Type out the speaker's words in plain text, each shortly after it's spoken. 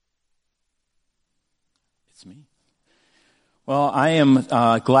It's me. Well, I am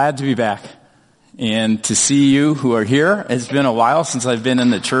glad to be back and to see you who are here. It's been a while since I've been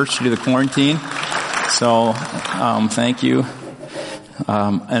in the church due to the quarantine. So thank you.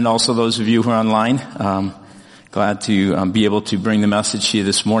 And also those of you who are online. Glad to be able to bring the message to you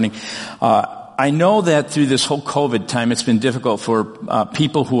this morning. I know that through this whole COVID time, it's been difficult for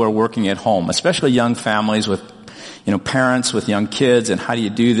people who are working at home, especially young families with parents with young kids. And how do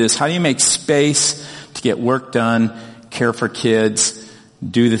you do this? How do you make space to get work done, care for kids,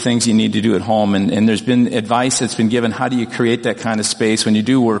 do the things you need to do at home? And there's been advice that's been given, how do you create that kind of space when you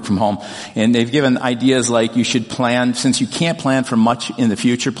do work from home? And they've given ideas like you should plan, since you can't plan for much in the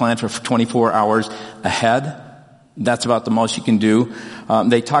future, plan for 24 hours ahead. That's about the most you can do.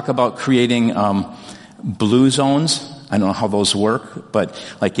 They talk about creating blue zones. I don't know how those work, but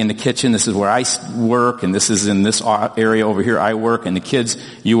like in the kitchen, this is where I work, and this is in this area over here I work, and the kids,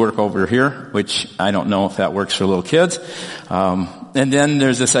 you work over here, which I don't know if that works for little kids. And then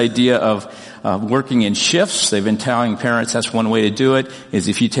there's this idea of working in shifts. They've been telling parents that's one way to do it, is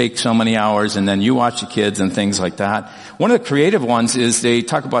if you take so many hours and then you watch the kids and things like that. One of the creative ones is they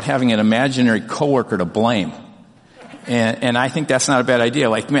talk about having an imaginary coworker to blame. And I think that's not a bad idea.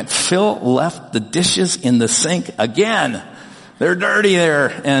 Like, man, Phil left the dishes in the sink again. They're dirty there.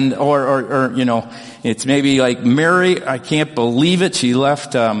 And, or, it's maybe like Mary, I can't believe it. She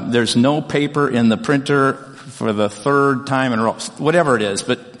left, there's no paper in the printer for the third time in a row. Whatever it is.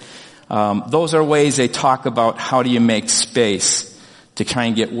 But, those are ways they talk about how do you make space to try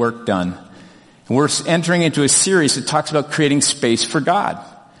and get work done. And we're entering into a series that talks about creating space for God.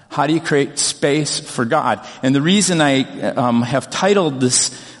 How do you create space for God? And the reason I have titled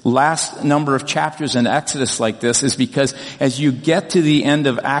this last number of chapters in Exodus like this is because as you get to the end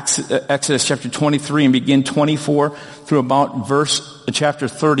of Exodus chapter 23 and begin 24 through about chapter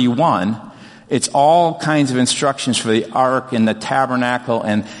 31, it's all kinds of instructions for the ark and the tabernacle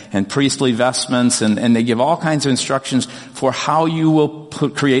and priestly vestments, and they give all kinds of instructions for how you will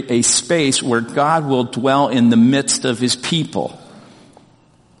create a space where God will dwell in the midst of His people.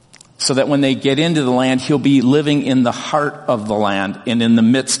 So that when they get into the land, He'll be living in the heart of the land and in the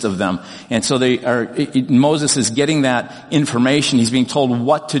midst of them. And so Moses is getting that information. He's being told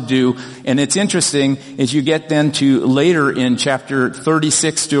what to do. And it's interesting, as you get then to later in chapter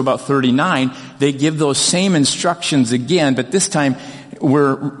 36 to about 39, they give those same instructions again, but this time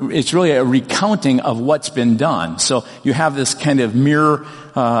it's really a recounting of what's been done. So you have this kind of mirror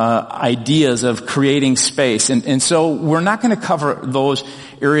ideas of creating space. And so we're not going to cover those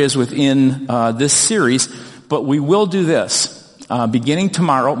areas within this series, but we will do this. Beginning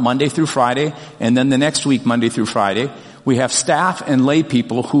tomorrow, Monday through Friday, and then the next week, Monday through Friday, we have staff and lay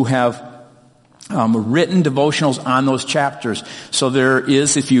people who have written devotionals on those chapters. So there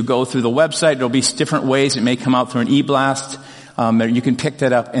is, if you go through the website, there'll be different ways. It may come out through an e-blast. You can pick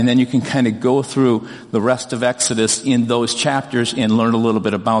that up, and then you can kind of go through the rest of Exodus in those chapters and learn a little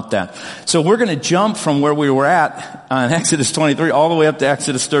bit about that. So we're going to jump from where we were at on Exodus 23 all the way up to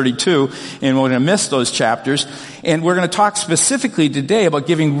Exodus 32, and we're going to miss those chapters. And we're going to talk specifically today about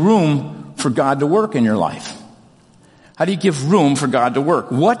giving room for God to work in your life. How do you give room for God to work?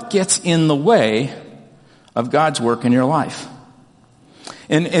 What gets in the way of God's work in your life?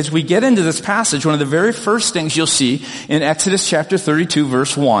 And as we get into this passage, one of the very first things you'll see in Exodus chapter 32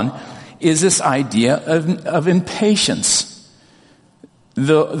 verse 1 is this idea of impatience.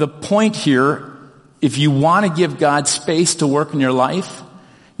 The point here, if you want to give God space to work in your life,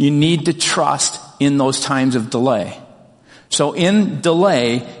 you need to trust in those times of delay. So in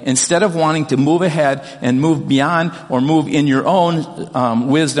delay, instead of wanting to move ahead and move beyond or move in your own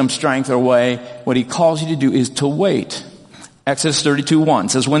wisdom, strength, or way, what He calls you to do is to wait. Exodus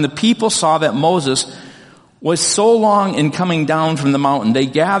 32:1 says, when the people saw that Moses was so long in coming down from the mountain, they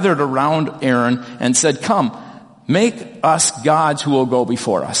gathered around Aaron and said, come, make us gods who will go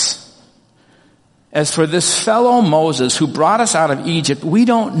before us. As for this fellow Moses who brought us out of Egypt, we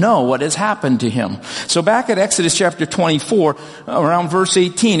don't know what has happened to him. So back at Exodus chapter 24, around verse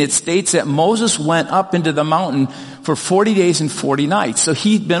 18, it states that Moses went up into the mountain for 40 days and 40 nights. So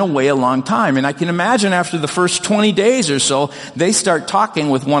he'd been away a long time. And I can imagine after the first 20 days or so, they start talking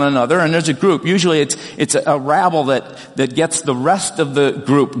with one another, and there's a group. Usually it's a rabble that gets the rest of the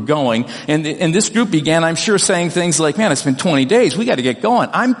group going. And this group began, I'm sure, saying things like, man, it's been 20 days. We got to get going.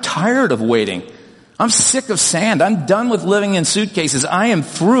 I'm tired of waiting. I'm sick of sand. I'm done with living in suitcases. I am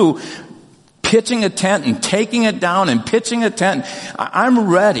through pitching a tent and taking it down and pitching a tent. I'm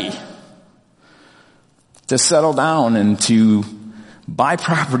ready to settle down and to buy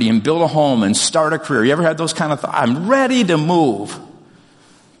property and build a home and start a career. You ever had those kind of thoughts? I'm ready to move.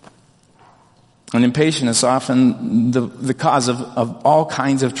 And impatience is often the cause of all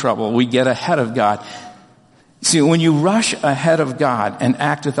kinds of trouble. We get ahead of God. See, when you rush ahead of God and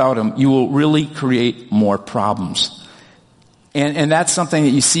act without Him, you will really create more problems. And that's something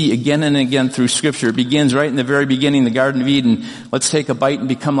that you see again and again through Scripture. It begins right in the very beginning, the Garden of Eden. Let's take a bite and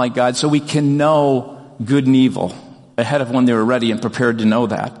become like God so we can know good and evil ahead of when they were ready and prepared to know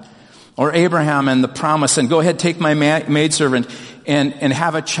that. Or Abraham and the promise, and go ahead, take my maidservant and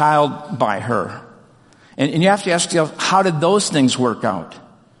have a child by her. And you have to ask yourself, how did those things work out?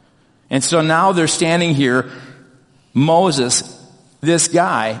 And so now they're standing here, Moses, this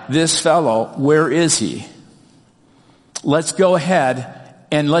guy, this fellow, where is he? Let's go ahead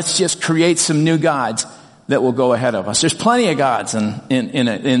and let's just create some new gods that will go ahead of us. There's plenty of gods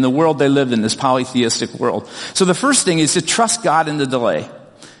in the world they lived in, this polytheistic world. So the first thing is to trust God in the delay.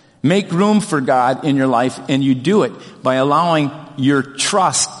 Make room for God in your life, and you do it by allowing your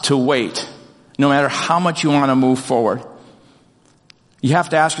trust to wait, no matter how much you want to move forward. You have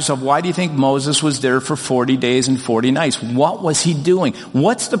to ask yourself, why do you think Moses was there for 40 days and 40 nights? What was he doing?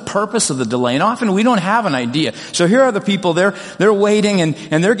 What's the purpose of the delay? And often we don't have an idea. So here are the people, they're waiting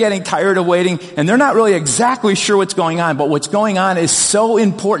and they're getting tired of waiting, and they're not really exactly sure what's going on, but what's going on is so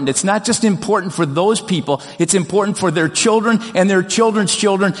important. It's not just important for those people, it's important for their children and their children's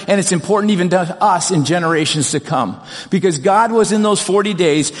children, and it's important even to us in generations to come. Because God was in those 40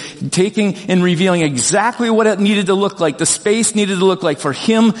 days taking and revealing exactly what it needed to look like, the space needed to look like for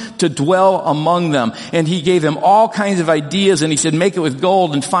Him to dwell among them. And He gave them all kinds of ideas, and He said, make it with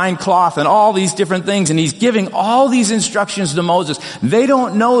gold and fine cloth and all these different things. And He's giving all these instructions to Moses. They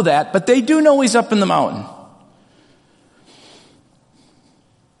don't know that, but they do know He's up in the mountain.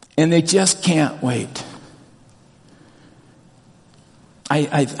 And they just can't wait.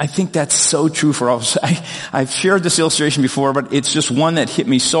 I think that's so true for all of us. I've shared this illustration before, but it's just one that hit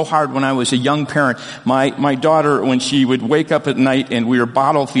me so hard when I was a young parent. My daughter, when she would wake up at night and we were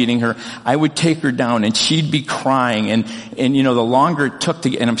bottle feeding her, I would take her down and she'd be crying. And you know, the longer it took to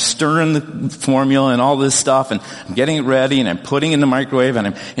get, and I'm stirring the formula and all this stuff, and I'm getting it ready, and I'm putting it in the microwave,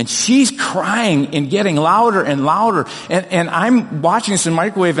 and she's crying and getting louder and louder. And I'm watching this in the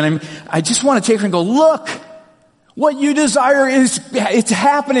microwave, and I just want to take her and go, look! What you desire it's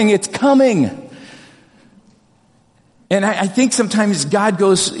happening, it's coming. And I think sometimes God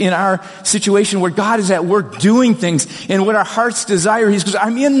goes in our situation where God is at work doing things, and what our hearts desire, He goes,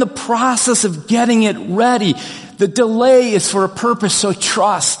 I'm in the process of getting it ready. The delay is for a purpose, so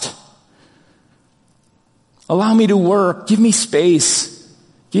trust. Allow me to work. Give me space.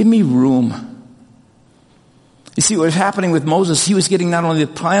 Give me room. You see what was happening with Moses? He was getting not only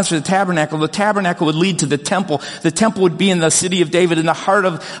the plans for the tabernacle would lead to the temple. The temple would be in the city of David, in the heart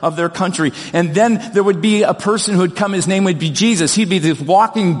of their country. And then there would be a person who would come, his name would be Jesus. He'd be this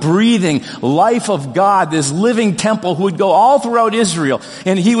walking, breathing life of God, this living temple who would go all throughout Israel.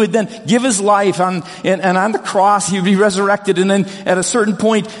 And He would then give His life and on the cross He would be resurrected. And then at a certain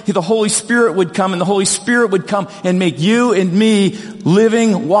point, the Holy Spirit would come, and the Holy Spirit would come and make you and me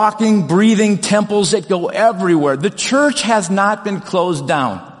living, walking, breathing temples that go everywhere. The church has not been closed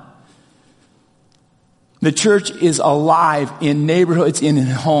down. The church is alive in neighborhoods, in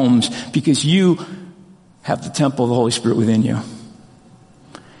homes, because you have the temple of the Holy Spirit within you.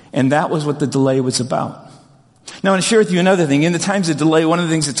 And that was what the delay was about. Now I want to share with you another thing. In the times of delay, one of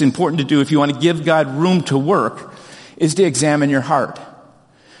the things that's important to do if you want to give God room to work is to examine your heart.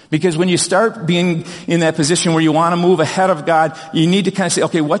 Because when you start being in that position where you want to move ahead of God, you need to kind of say,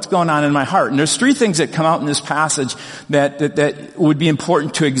 okay, what's going on in my heart? And there's three things that come out in this passage that would be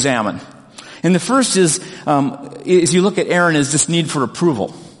important to examine. And the first is you look at Aaron, is this need for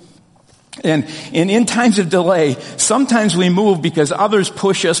approval. And in times of delay, sometimes we move because others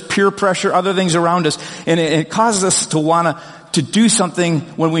push us, peer pressure, other things around us, and it causes us to want to do something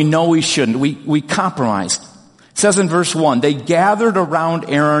when we know we shouldn't. We compromise. It says in verse 1, they gathered around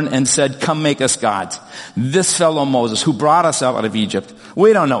Aaron and said, come make us gods. This fellow Moses, who brought us out of Egypt,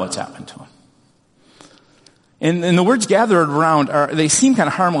 we don't know what's happened to him. And the words gathered around they seem kind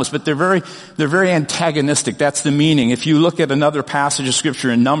of harmless, but they're very antagonistic. That's the meaning. If you look at another passage of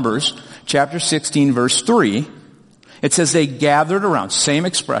Scripture in Numbers, chapter 16, verse 3, it says they gathered around, same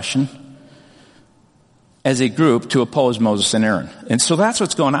expression, as a group to oppose Moses and Aaron. And so that's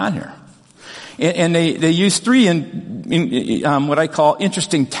what's going on here. And they use three in what I call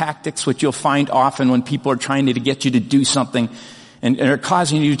interesting tactics, which you'll find often when people are trying to get you to do something and are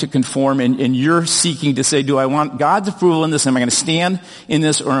causing you to conform, and you're seeking to say, do I want God's approval in this? Am I going to stand in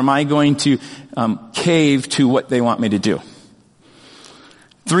this, or am I going to cave to what they want me to do?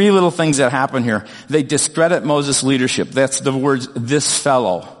 Three little things that happen here. They discredit Moses' leadership. That's the words, this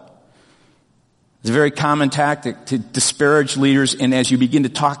fellow. It's a very common tactic to disparage leaders, and as you begin to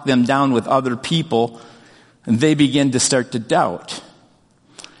talk them down with other people, they begin to start to doubt.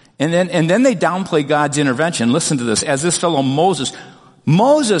 And then they downplay God's intervention. Listen to this. As this fellow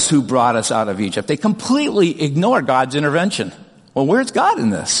Moses who brought us out of Egypt, they completely ignore God's intervention. Well, where's God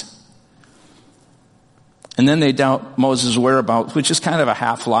in this? And then they doubt Moses' whereabouts, which is kind of a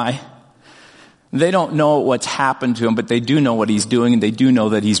half lie. They don't know what's happened to him, but they do know what he's doing, and they do know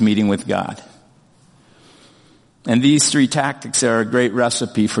that he's meeting with God. And these three tactics are a great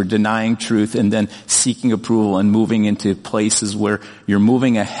recipe for denying truth and then seeking approval and moving into places where you're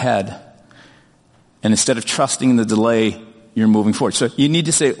moving ahead. And instead of trusting in the delay, you're moving forward. So you need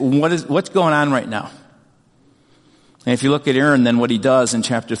to say, what's going on right now? And if you look at Aaron, then what he does in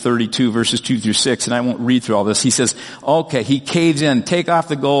chapter 32, verses 2 through 6, and I won't read through all this, he says, okay, he caves in, take off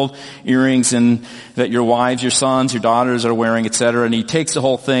the gold earrings and that your wives, your sons, your daughters are wearing, etc. And he takes the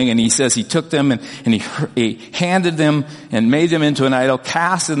whole thing, and he says he took them and he handed them and made them into an idol,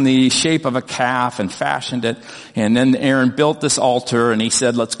 cast in the shape of a calf and fashioned it. And then Aaron built this altar, and he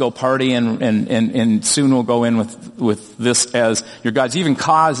said, let's go party, and soon we'll go in with this as your gods. He even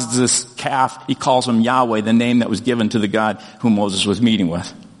caused this calf, he calls him Yahweh, the name that was given to the God whom Moses was meeting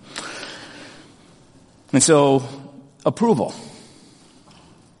with. And so, approval.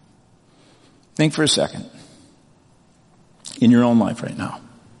 Think for a second. In your own life right now.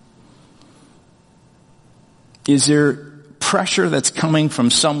 Is there pressure that's coming from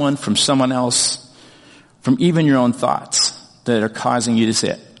someone else, from even your own thoughts that are causing you to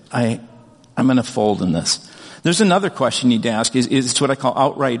say, I'm going to fold in this? There's another question you need to ask is what I call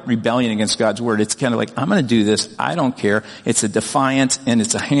outright rebellion against God's word. It's kind of like, I'm going to do this. I don't care. It's a defiance, and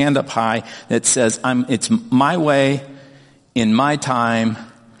it's a hand up high that says, it's my way, in my time,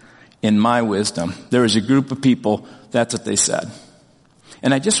 in my wisdom. There was a group of people, that's what they said.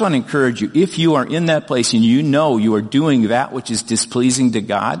 And I just want to encourage you, if you are in that place and you know you are doing that which is displeasing to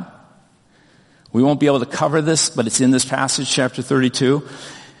God, we won't be able to cover this, but it's in this passage, chapter 32.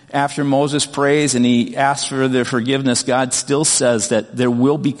 After Moses prays and he asks for their forgiveness, God still says that there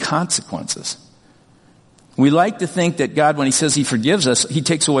will be consequences. We like to think that God, when he says he forgives us, he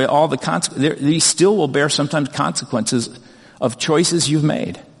takes away all the consequences. He still will bear sometimes consequences of choices you've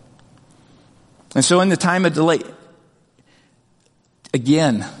made. And so in the time of delay,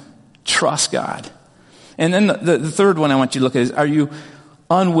 again, trust God. And then the third one I want you to look at is, are you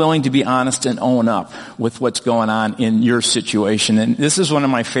unwilling to be honest and own up with what's going on in your situation? And this is one of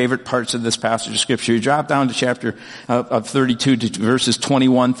my favorite parts of this passage of scripture. You drop down to chapter of 32 to verses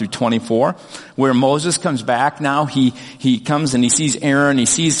 21 through 24, where Moses comes back now. He comes and he sees Aaron, he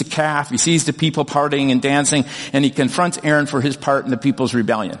sees the calf, he sees the people partying and dancing, and he confronts Aaron for his part in the people's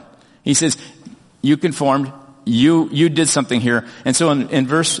rebellion. He says, you conformed, you did something here. And so in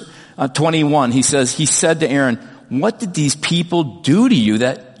verse 21, he says, he said to Aaron, what did these people do to you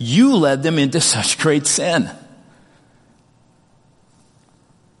that you led them into such great sin?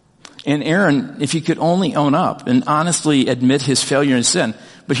 And Aaron, if he could only own up and honestly admit his failure in sin,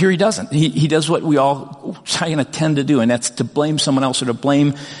 but here he doesn't. He does what we all kind of tend to do, and that's to blame someone else or to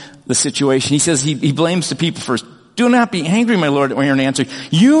blame the situation. He says he blames the people first. Do not be angry, my Lord, Aaron answered.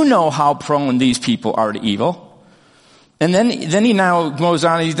 You know how prone these people are to evil. And then he now goes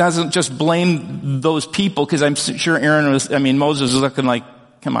on, and he doesn't just blame those people, because I'm sure Moses was looking like,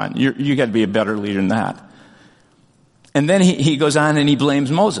 come on, you got to be a better leader than that. And then he goes on and he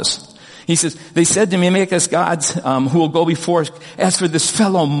blames Moses. He says, they said to me, make us gods who will go before us. As for this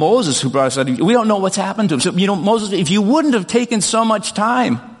fellow Moses who brought us out of Egypt, we don't know what's happened to him. So, Moses, if you wouldn't have taken so much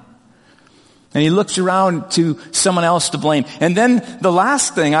time. And he looks around to someone else to blame. And then the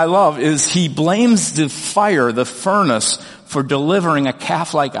last thing I love is he blames the fire, the furnace, for delivering a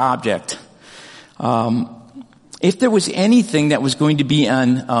calf-like object. If there was anything that was going to be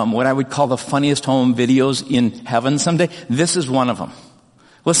on what I would call the funniest home videos in heaven someday, this is one of them.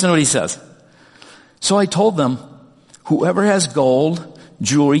 Listen to what he says. So I told them, whoever has gold,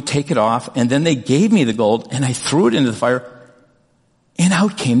 jewelry, take it off. And then they gave me the gold, and I threw it into the fire, and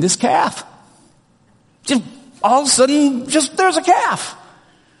out came this calf. Just all of a sudden, there's a calf.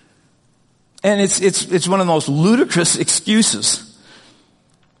 And it's one of the most ludicrous excuses.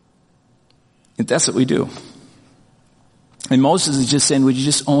 And that's what we do. And Moses is just saying, would you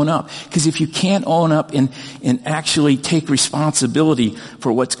just own up? Because if you can't own up and actually take responsibility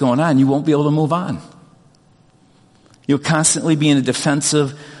for what's going on, you won't be able to move on. You'll constantly be in a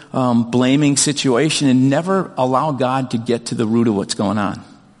defensive, blaming situation and never allow God to get to the root of what's going on.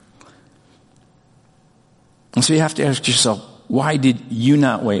 And so you have to ask yourself, why did you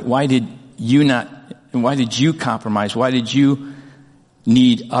not wait? Why did you compromise? Why did you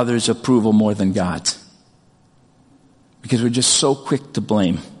need others' approval more than God's. Because we're just so quick to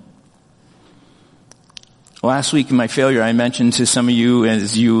blame. Last week in my failure, I mentioned to some of you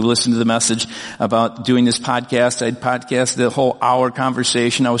as you listened to the message about doing this podcast. I'd podcast the whole hour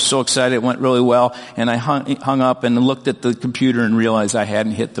conversation. I was so excited. It went really well. And I hung up and looked at the computer and realized I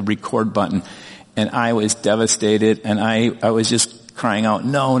hadn't hit the record button. And I was devastated. And I was just crying out,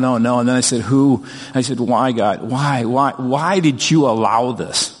 no. And then I said, who? I said, why, God? Why did you allow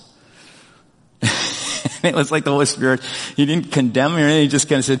this? And it was like the Holy Spirit. He didn't condemn me or anything. He just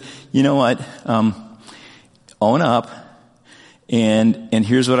kind of said, you know what? Own up, and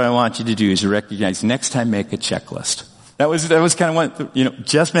here's what I want you to do is recognize next time make a checklist. That was kind of what,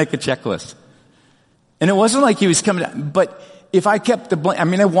 just make a checklist. And it wasn't like he was coming down, but if I kept the blame,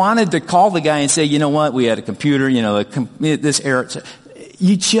 I wanted to call the guy and say, you know what, we had a computer, this error.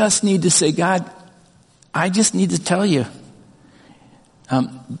 You just need to say, God, I just need to tell you,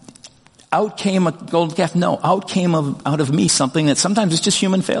 out came a golden calf. No, out of me something that sometimes it's just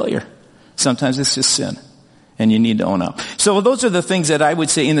human failure. Sometimes it's just sin. And you need to own up. So those are the things that I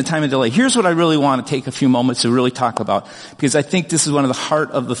would say in the time of delay. Here's what I really want to take a few moments to really talk about, because I think this is one of the heart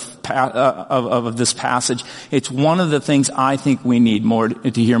of of this passage. It's one of the things I think we need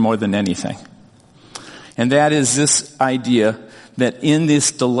to hear more than anything. And that is this idea that in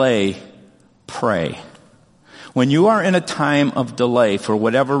this delay, pray. When you are in a time of delay for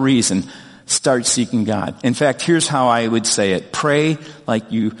whatever reason, start seeking God. In fact, here's how I would say it. Pray like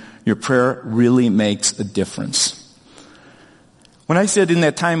your prayer really makes a difference. When I said in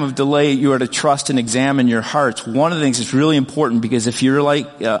that time of delay, you are to trust and examine your hearts, one of the things that's really important, because if you're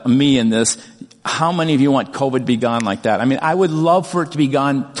like me in this, how many of you want COVID to be gone like that? I would love for it to be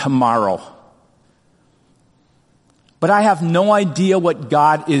gone tomorrow. But I have no idea what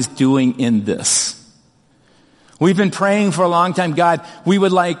God is doing in this. We've been praying for a long time, God, we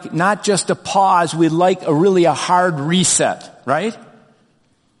would like not just a pause, we'd like a hard reset, right?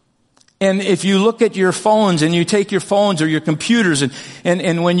 And if you look at your phones and you take your phones or your computers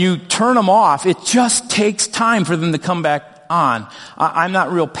and when you turn them off, it just takes time for them to come back on. I'm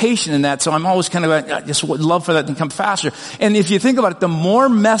not real patient in that, so I'm always kind of like, I just would love for that to come faster. And if you think about it, the more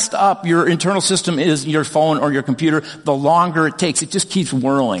messed up your internal system is, your phone or your computer, the longer it takes. It just keeps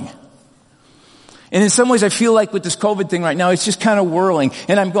whirling. And in some ways, I feel like with this COVID thing right now, it's just kind of whirling.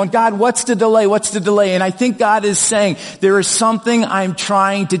 And I'm going, God, what's the delay? What's the delay? And I think God is saying, there is something I'm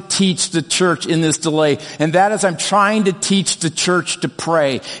trying to teach the church in this delay. And that is, I'm trying to teach the church to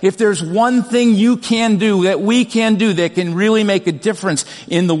pray. If there's one thing you can do, that we can do, that can really make a difference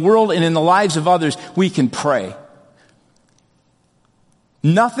in the world and in the lives of others, we can pray.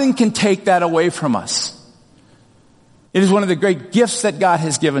 Nothing can take that away from us. It is one of the great gifts that God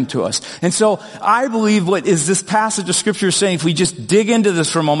has given to us. And so I believe what is this passage of Scripture saying, if we just dig into this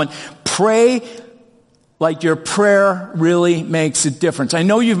for a moment, pray like your prayer really makes a difference. I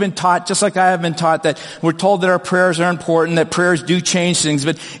know you've been taught, just like I have been taught, that we're told that our prayers are important, that prayers do change things.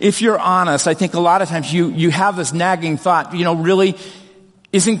 But if you're honest, I think a lot of times you have this nagging thought, really,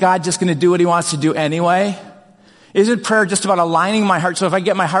 isn't God just going to do what he wants to do anyway? Isn't prayer just about aligning my heart? So if I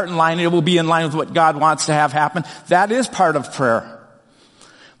get my heart in line, it will be in line with what God wants to have happen. That is part of prayer.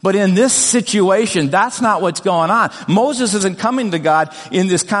 But in this situation, that's not what's going on. Moses isn't coming to God in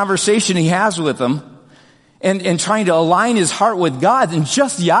this conversation he has with him and trying to align his heart with God. And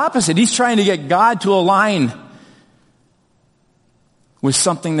just the opposite. He's trying to get God to align with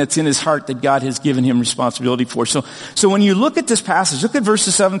something that's in his heart that God has given him responsibility for. So when you look at this passage, look at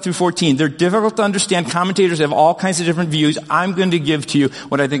verses 7 through 14. They're difficult to understand. Commentators have all kinds of different views. I'm going to give to you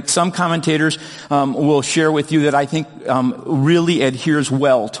what I think some commentators will share with you that I think really adheres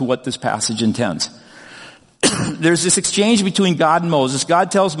well to what this passage intends. There's this exchange between God and Moses.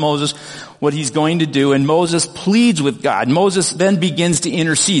 God tells Moses what he's going to do, and Moses pleads with God. Moses then begins to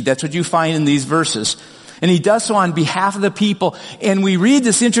intercede. That's what you find in these verses. And he does so on behalf of the people. And we read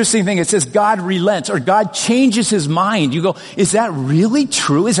this interesting thing. It says God relents, or God changes his mind. You go, is that really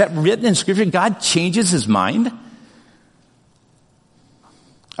true? Is that written in Scripture? God changes his mind?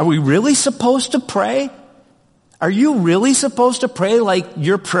 Are we really supposed to pray? Are you really supposed to pray like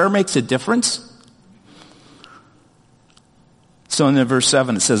your prayer makes a difference? So in verse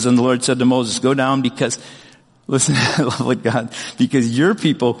 7 it says, and the Lord said to Moses, go down because... Listen, I love what God, because your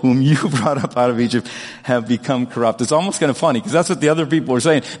people whom you brought up out of Egypt have become corrupt. It's almost kind of funny because that's what the other people are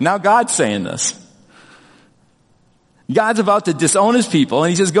saying. Now God's saying this. God's about to disown his people, and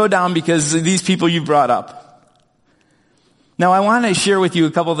he says, go down because of these people you brought up. Now I want to share with you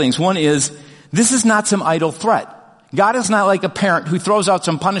a couple of things. One is, this is not some idle threat. God is not like a parent who throws out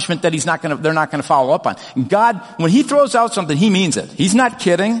some punishment that they're not going to follow up on. God, when he throws out something, he means it. He's not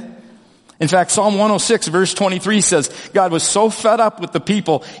kidding. In fact, Psalm 106 verse 23 says, God was so fed up with the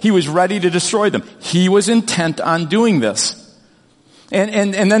people, he was ready to destroy them. He was intent on doing this.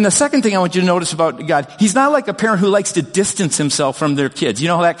 And then the second thing I want you to notice about God, he's not like a parent who likes to distance himself from their kids. You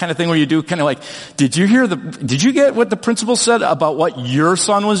know that kind of thing where you do kind of like, did you get what the principal said about what your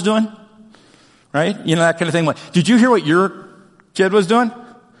son was doing? Right? You know, that kind of thing. Like, did you hear what your kid was doing?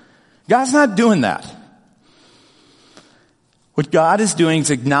 God's not doing that. What God is doing is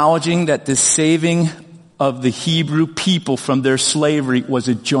acknowledging that the saving of the Hebrew people from their slavery was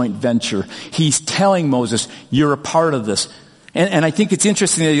a joint venture. He's telling Moses, you're a part of this. And I think it's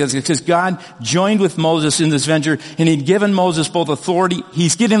interesting that because God joined with Moses in this venture, and he'd given Moses both authority.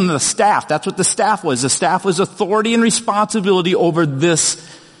 He's given him the staff. That's what the staff was. The staff was authority and responsibility over this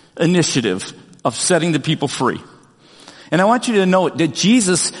initiative of setting the people free. And I want you to note that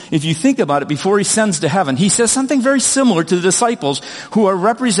Jesus, if you think about it, before he sends to heaven, he says something very similar to the disciples who are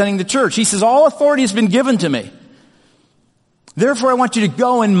representing the church. He says, all authority has been given to me. Therefore, I want you to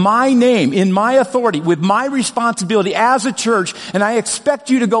go in my name, in my authority, with my responsibility as a church, and I expect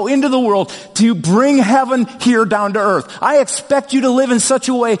you to go into the world to bring heaven here down to earth. I expect you to live in such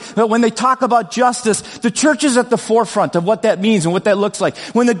a way that when they talk about justice, the church is at the forefront of what that means and what that looks like.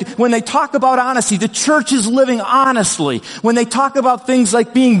 When they talk about honesty, the church is living honestly. When they talk about things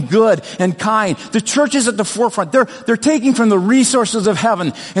like being good and kind, the church is at the forefront. They're taking from the resources of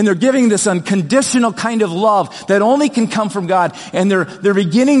heaven, and they're giving this unconditional kind of love that only can come from God. And they're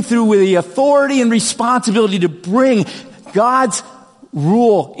beginning through with the authority and responsibility to bring God's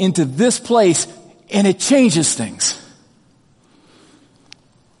rule into this place, and it changes things.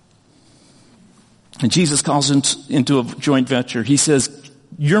 And Jesus calls into a joint venture. He says,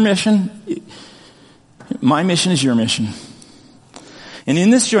 your mission, my mission is your mission. And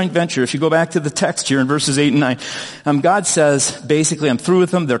in this joint venture, if you go back to the text here in verses 8 and 9, God says, basically, I'm through with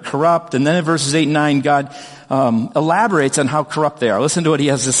them, they're corrupt. And then in verses 8 and 9, God elaborates on how corrupt they are. Listen to what he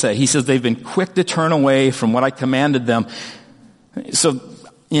has to say. He says, they've been quick to turn away from what I commanded them. So,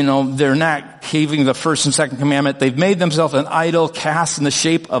 they're not keeping the first and second commandment. They've made themselves an idol cast in the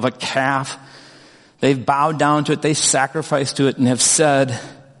shape of a calf. They've bowed down to it. They sacrificed to it and have said,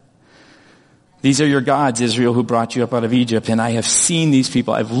 these are your gods, Israel, who brought you up out of Egypt. And I have seen these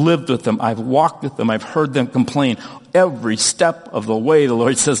people. I've lived with them. I've walked with them. I've heard them complain every step of the way, the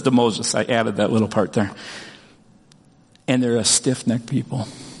Lord says to Moses. I added that little part there. And they're a stiff-necked people.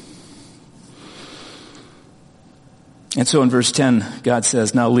 And so in verse 10, God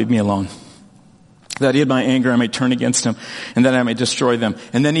says, now leave me alone, that in my anger I may turn against them, and that I may destroy them.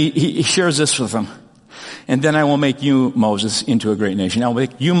 And then he shares this with them. And then I will make you, Moses, into a great nation. I will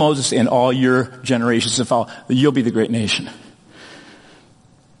make you, Moses, and all your generations to follow. You'll be the great nation.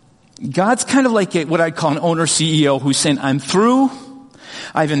 God's kind of like what I'd call an owner CEO who's saying, I'm through.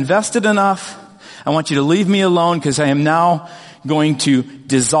 I've invested enough. I want you to leave me alone because I am now going to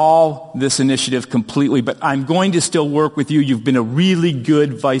dissolve this initiative completely, but I'm going to still work with you. You've been a really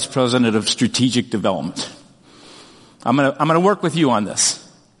good vice president of strategic development. I'm going to work with you on this.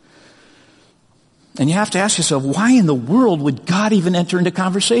 And you have to ask yourself, why in the world would God even enter into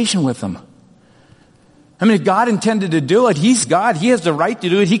conversation with them? I mean, if God intended to do it, he's God. He has the right to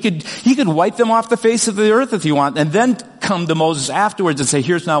do it. He could wipe them off the face of the earth if he wants, and then come to Moses afterwards and say,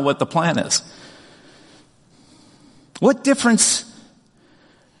 here's now what the plan is. What difference,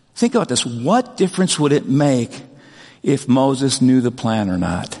 think about this, what difference would it make if Moses knew the plan or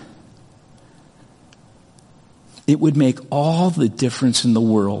not? It would make all the difference in the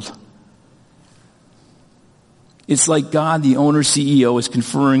world. It's like God, the owner CEO, is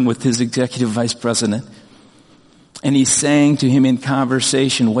conferring with his executive vice president, and he's saying to him in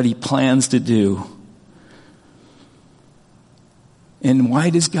conversation what he plans to do. And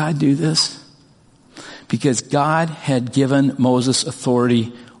why does God do this? Because God had given Moses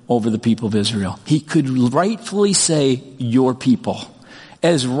authority over the people of Israel. He could rightfully say, your people.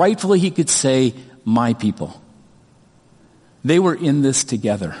 As rightfully he could say, my people. They were in this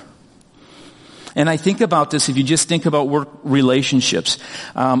together. And I think about this, if you just think about work relationships,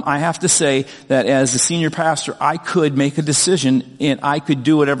 I have to say that as a senior pastor, I could make a decision and I could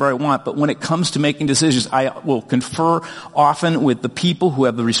do whatever I want. But when it comes to making decisions, I will confer often with the people who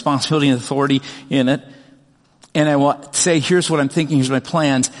have the responsibility and authority in it. And I will say, here's what I'm thinking, here's my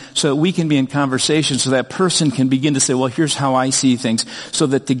plans, so that we can be in conversation, so that person can begin to say, well, here's how I see things, so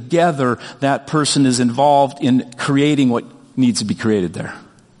that together that person is involved in creating what needs to be created there.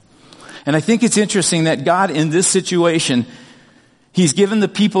 And I think it's interesting that God in this situation, he's given the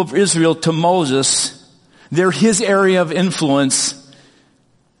people of Israel to Moses. They're his area of influence.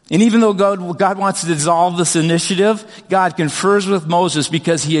 And even though God wants to dissolve this initiative, God confers with Moses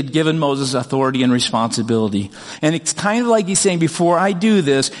because he had given Moses authority and responsibility. And it's kind of like he's saying, before I do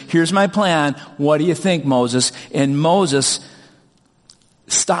this, here's my plan. What do you think, Moses? And Moses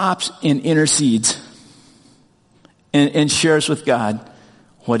stops and intercedes and shares with God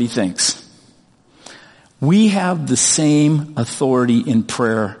what he thinks. We have the same authority in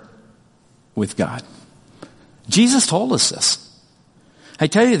prayer with God. Jesus told us this. I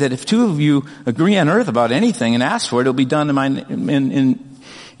tell you that if two of you agree on earth about anything and ask for it, it'll be done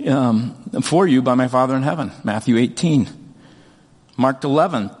for you by my Father in heaven. Matthew 18. Mark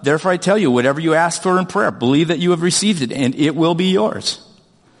 11. Therefore I tell you, whatever you ask for in prayer, believe that you have received it, and it will be yours.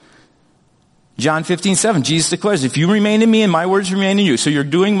 John 15:7. Jesus declares, if you remain in me and my words remain in you, so you're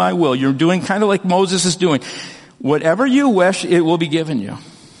doing my will, you're doing kind of like Moses is doing, whatever you wish, it will be given you.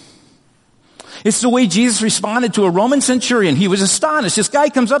 It's the way Jesus responded to a Roman centurion. He was astonished. This guy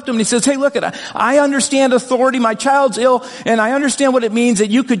comes up to him and he says, hey, look, I understand authority. My child's ill, and I understand what it means that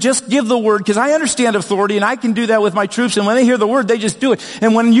you could just give the word, because I understand authority, and I can do that with my troops. And when they hear the word, they just do it.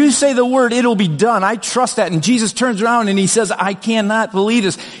 And when you say the word, it'll be done. I trust that. And Jesus turns around and he says, I cannot believe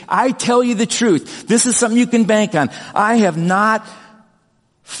this. I tell you the truth. This is something you can bank on. I have not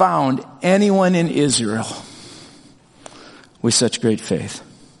found anyone in Israel with such great faith.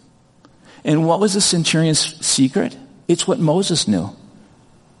 And what was the centurion's secret? It's what Moses knew.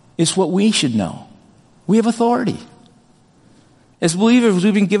 It's what we should know. We have authority. As believers,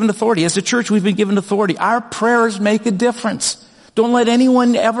 we've been given authority. As a church, we've been given authority. Our prayers make a difference. Don't let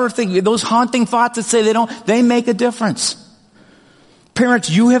anyone ever think, those haunting thoughts that say they don't, they make a difference. Parents,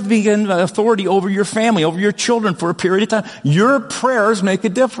 you have been given authority over your family, over your children for a period of time. Your prayers make a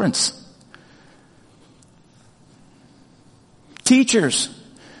difference. Teachers,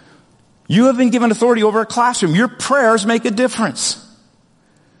 you have been given authority over a classroom. Your prayers make a difference.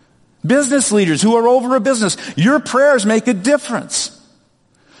 Business leaders who are over a business, your prayers make a difference.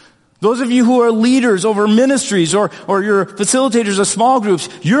 Those of you who are leaders over ministries or you're facilitators of small groups,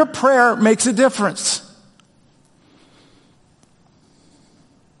 your prayer makes a difference.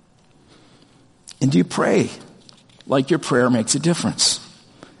 And do you pray like your prayer makes a difference?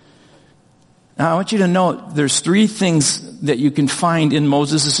 Now, I want you to know there's three things that you can find in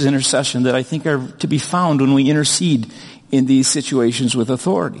Moses' intercession that I think are to be found when we intercede in these situations with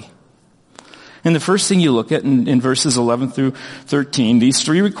authority. And the first thing you look at in verses 11 through 13, these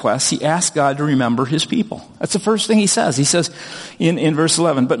three requests, he asks God to remember his people. That's the first thing he says. He says in verse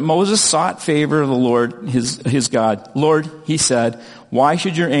 11, but Moses sought favor of the Lord, his God. Lord, he said, why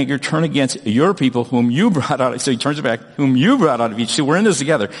should your anger turn against your people whom you brought out? So he turns it back, whom you brought out of Egypt. See, we're in this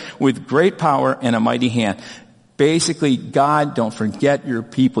together with great power and a mighty hand. Basically, God, don't forget your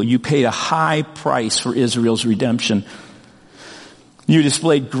people. You paid a high price for Israel's redemption. You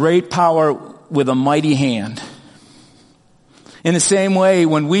displayed great power with a mighty hand. In the same way,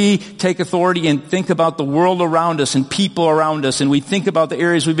 when we take authority and think about the world around us and people around us, and we think about the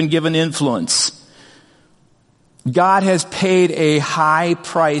areas we've been given influence, God has paid a high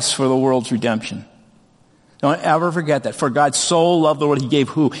price for the world's redemption. Don't ever forget that. For God so loved the world, he gave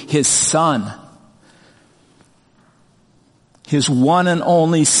who? His Son. His one and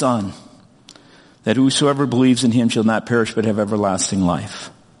only Son, that whosoever believes in him shall not perish but have everlasting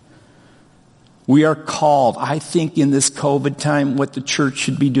life. We are called, I think in this COVID time, what the church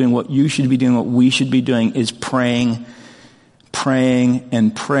should be doing, what you should be doing, what we should be doing is praying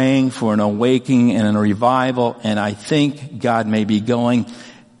for an awakening and a revival. And I think God may be going,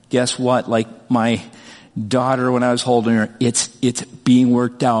 guess what? Like my daughter when I was holding her, it's being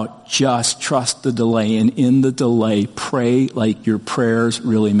worked out. Just trust the delay. And in the delay, pray like your prayers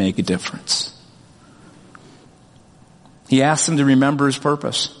really make a difference. He asked them to remember his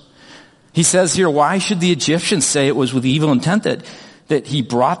purpose. He says here, why should the Egyptians say it was with evil intent that he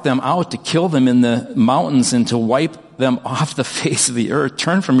brought them out to kill them in the mountains and to wipe them off the face of the earth?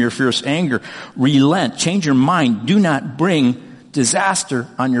 Turn from your fierce anger. Relent. Change your mind. Do not bring disaster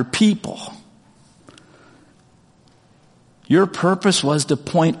on your people. Your purpose was to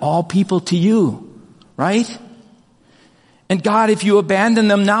point all people to you, right? And God, if you abandon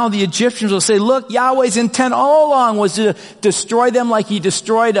them now, the Egyptians will say, look, Yahweh's intent all along was to destroy them like he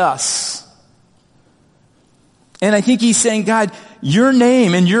destroyed us. And I think he's saying, God, your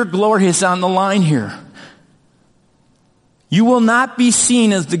name and your glory is on the line here. You will not be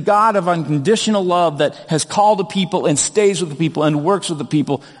seen as the God of unconditional love that has called the people and stays with the people and works with the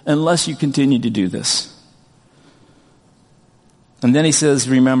people unless you continue to do this. And then he says,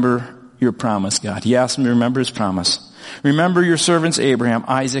 remember your promise, God. He asks him to remember his promise. Remember your servants Abraham,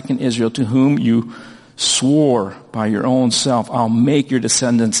 Isaac, and Israel, to whom you swore by your own self, I'll make your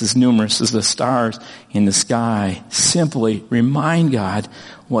descendants as numerous as the stars in the sky. Simply remind God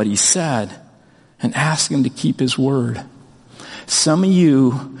what he said and ask him to keep his word. Some of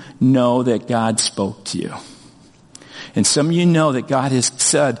you know that God spoke to you. And some of you know that God has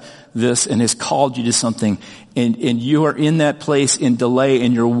said this and has called you to something. And you are in that place in delay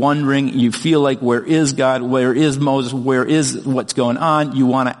and you're wondering, you feel like, where is God? Where is Moses? Where is what's going on? You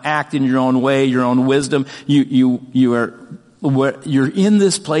want to act in your own way, your own wisdom. You're in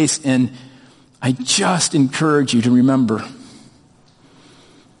this place, and I just encourage you to remember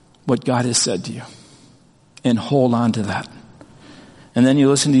what God has said to you and hold on to that. And then you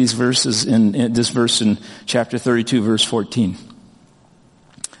listen to these verses in this verse in chapter 32, verse 14.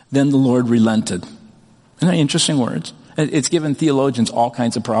 Then the Lord relented. Isn't that interesting words? It's given theologians all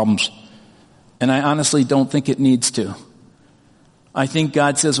kinds of problems. And I honestly don't think it needs to. I think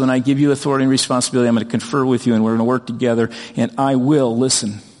God says, when I give you authority and responsibility, I'm going to confer with you and we're going to work together and I will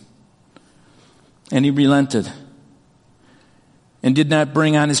listen. And he relented and did not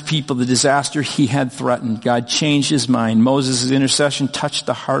bring on his people the disaster he had threatened. God changed his mind. Moses' intercession touched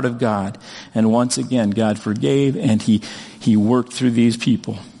the heart of God. And once again, God forgave and he worked through these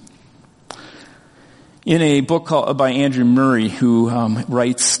people. In a book by Andrew Murray, who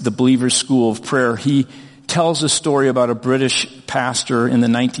writes The Believer's School of Prayer, he tells a story about a British pastor in the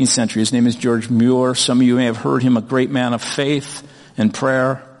 19th century. His name is George Muir. Some of you may have heard him, a great man of faith and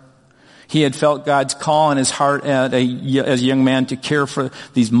prayer. He had felt God's call in his heart as a young man to care for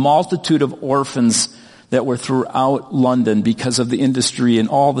these multitude of orphans that were throughout London because of the industry and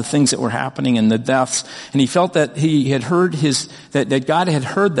all the things that were happening and the deaths. And he felt that he had heard that God had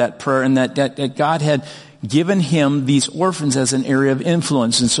heard that prayer and that God had given him these orphans as an area of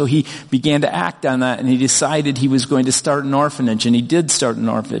influence. And so he began to act on that, and he decided he was going to start an orphanage, and he did start an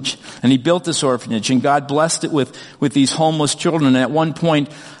orphanage. And he built this orphanage, and God blessed it with these homeless children. And at one point,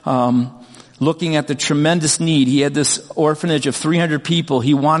 looking at the tremendous need, he had this orphanage of 300 people.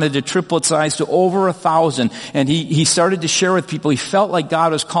 He wanted to triple its size to over 1,000. And he started to share with people. He felt like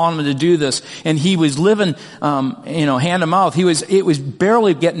God was calling him to do this. And he was living, hand to mouth. It was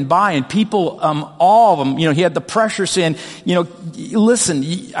barely getting by. And people, all of them, he had the pressure saying, listen,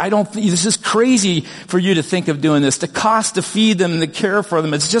 this is crazy for you to think of doing this. The cost to feed them and to care for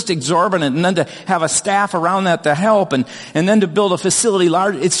them, it's just exorbitant. And then to have a staff around that to help and then to build a facility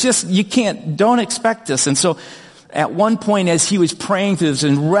large, it's just, don't expect this. And so at one point, as he was praying through this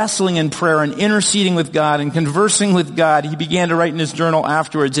and wrestling in prayer and interceding with God and conversing with God, he began to write in his journal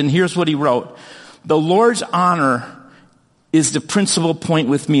afterwards. And here's what he wrote. The Lord's honor is the principal point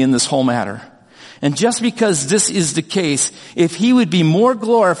with me in this whole matter. And just because this is the case, if he would be more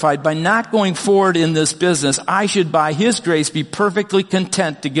glorified by not going forward in this business, I should by his grace be perfectly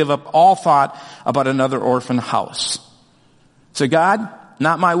content to give up all thought about another orphan house. So God,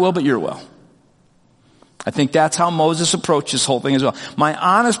 not my will, but your will. I think that's how Moses approached this whole thing as well. My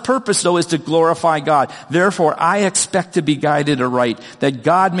honest purpose, though, is to glorify God. Therefore, I expect to be guided aright, that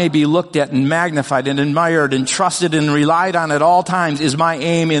God may be looked at and magnified and admired and trusted and relied on at all times is my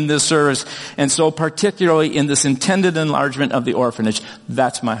aim in this service. And so particularly in this intended enlargement of the orphanage,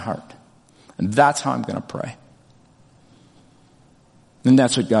 that's my heart. And that's how I'm going to pray. And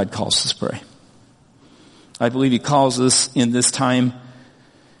that's what God calls us to pray. I believe he calls us in this time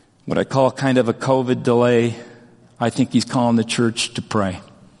what I call kind of a COVID delay. I think he's calling the church to pray.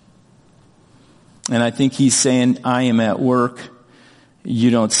 And I think he's saying, I am at work.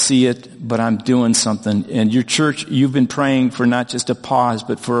 You don't see it, but I'm doing something. And your church, you've been praying for not just a pause,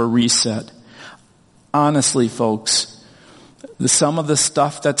 but for a reset. Honestly, folks, some of the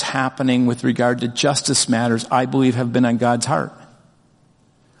stuff that's happening with regard to justice matters, I believe, have been on God's heart.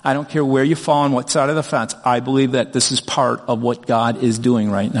 I don't care where you fall on what side of the fence. I believe that this is part of what God is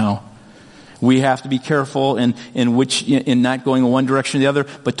doing right now. We have to be careful in not going in one direction or the other,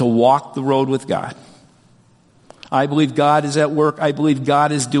 but to walk the road with God. I believe God is at work. I believe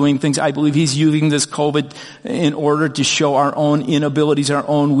God is doing things. I believe he's using this COVID in order to show our own inabilities, our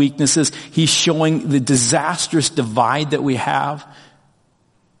own weaknesses. He's showing the disastrous divide that we have,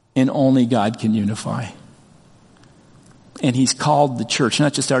 and only God can unify. And he's called the church,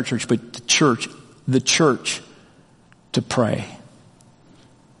 not just our church, but the church to pray.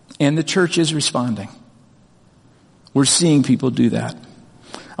 And the church is responding. We're seeing people do that.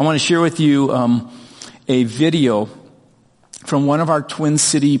 I want to share with you a video from one of our Twin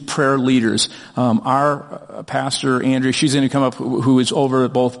City prayer leaders. Our pastor, Andrea, she's going to come up, who is over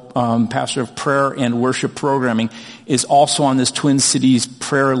both pastor of prayer and worship programming, is also on this Twin Cities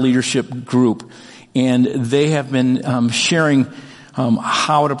prayer leadership group. And they have been sharing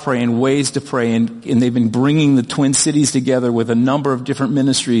how to pray and ways to pray, and they've been bringing the Twin Cities together with a number of different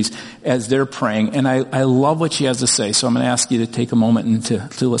ministries as they're praying. And I love what she has to say, so I'm going to ask you to take a moment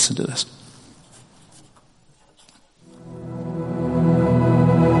and to listen to this.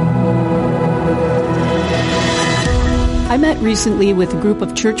 I met recently with a group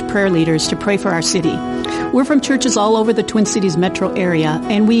of church prayer leaders to pray for our city. We're from churches all over the Twin Cities metro area,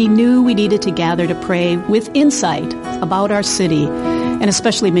 and we knew we needed to gather to pray with insight about our city, and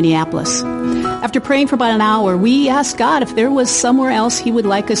especially Minneapolis. After praying for about an hour, we asked God if there was somewhere else He would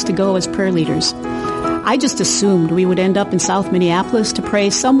like us to go as prayer leaders. I just assumed we would end up in South Minneapolis to pray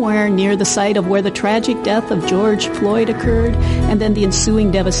somewhere near the site of where the tragic death of George Floyd occurred, and then the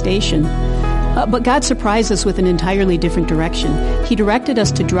ensuing devastation. But God surprised us with an entirely different direction. He directed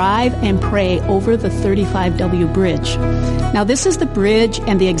us to drive and pray over the 35W bridge. Now, this is the bridge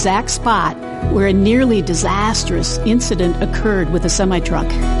and the exact spot where a nearly disastrous incident occurred with a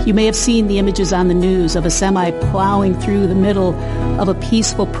semi-truck. You may have seen the images on the news of a semi plowing through the middle of a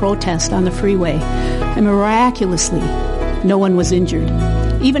peaceful protest on the freeway. And miraculously, no one was injured.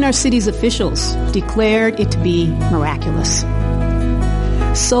 Even our city's officials declared it to be miraculous.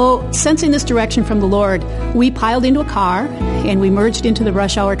 So, sensing this direction from the Lord, we piled into a car and we merged into the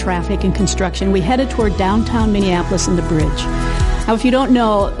rush hour traffic and construction. We headed toward downtown Minneapolis and the bridge. Now, if you don't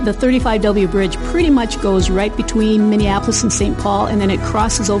know, the 35W bridge pretty much goes right between Minneapolis and St. Paul, and then it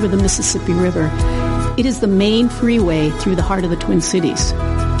crosses over the Mississippi River. It is the main freeway through the heart of the Twin Cities.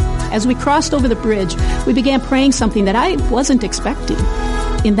 As we crossed over the bridge, we began praying something that I wasn't expecting.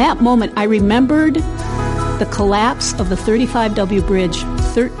 In that moment, I remembered the collapse of the 35W bridge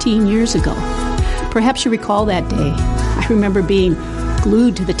 13 years ago. Perhaps you recall that day. I remember being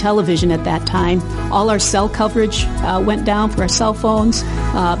glued to the television at that time. All our cell coverage went down for our cell phones.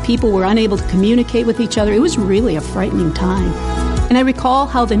 People were unable to communicate with each other. It was really a frightening time. And I recall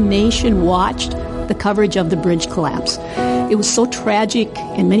how the nation watched the coverage of the bridge collapse. It was so tragic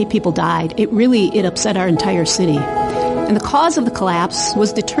and many people died. It upset our entire city. And the cause of the collapse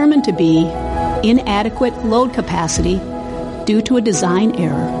was determined to be inadequate load capacity due to a design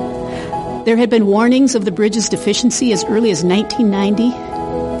error. There had been warnings of the bridge's deficiency as early as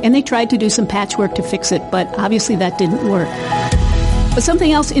 1990, and they tried to do some patchwork to fix it, but obviously that didn't work. But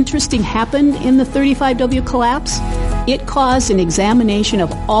something else interesting happened in the 35W collapse. It caused an examination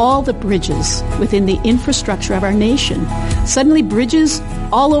of all the bridges within the infrastructure of our nation. Suddenly, bridges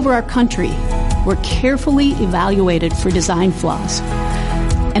all over our country were carefully evaluated for design flaws.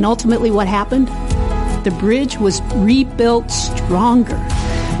 And ultimately what happened? The bridge was rebuilt stronger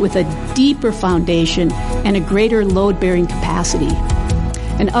with a deeper foundation and a greater load-bearing capacity.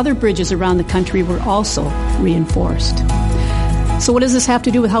 And other bridges around the country were also reinforced. So what does this have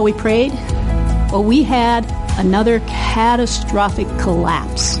to do with how we prayed? Well, we had another catastrophic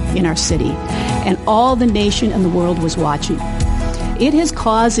collapse in our city, and all the nation and the world was watching. It has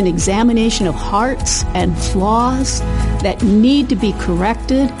caused an examination of hearts and flaws that need to be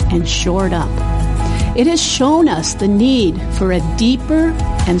corrected and shored up. It has shown us the need for a deeper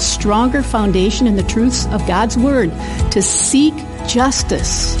and stronger foundation in the truths of God's Word to seek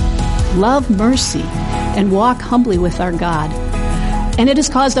justice, love mercy, and walk humbly with our God. And it has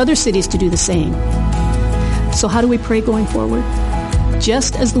caused other cities to do the same. So how do we pray going forward?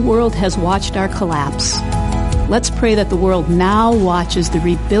 Just as the world has watched our collapse, let's pray that the world now watches the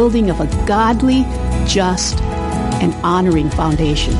rebuilding of a godly, just, and honoring foundation.